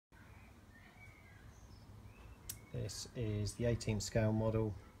This is the 18 scale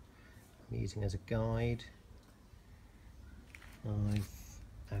model I'm using as a guide. I've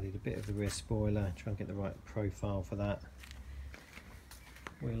added a bit of the rear spoiler, try and get the right profile for that.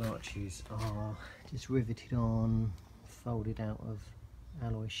 Wheel arches are just riveted on, folded out of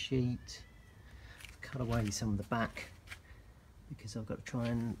alloy sheet. I've cut away some of the back because I've got to try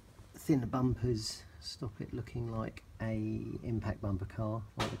and thin the bumpers, stop it looking like a impact bumper car,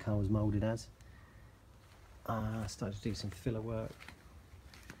 like the car was moulded as. I started to do some filler work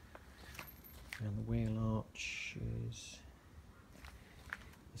around the wheel arches.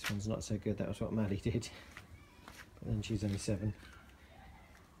 This one's not so good, that was what Maddie did, but then she's only 7.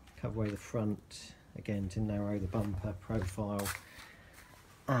 Cut away the front again to narrow the bumper profile,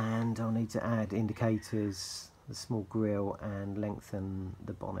 and I'll need to add indicators, the small grille, and lengthen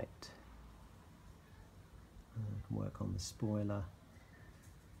the bonnet. I can work on the spoiler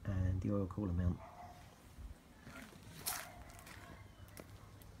and the oil cooler mount.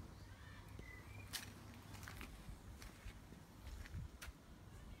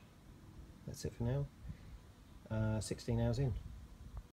 That's it for now. 16 hours in.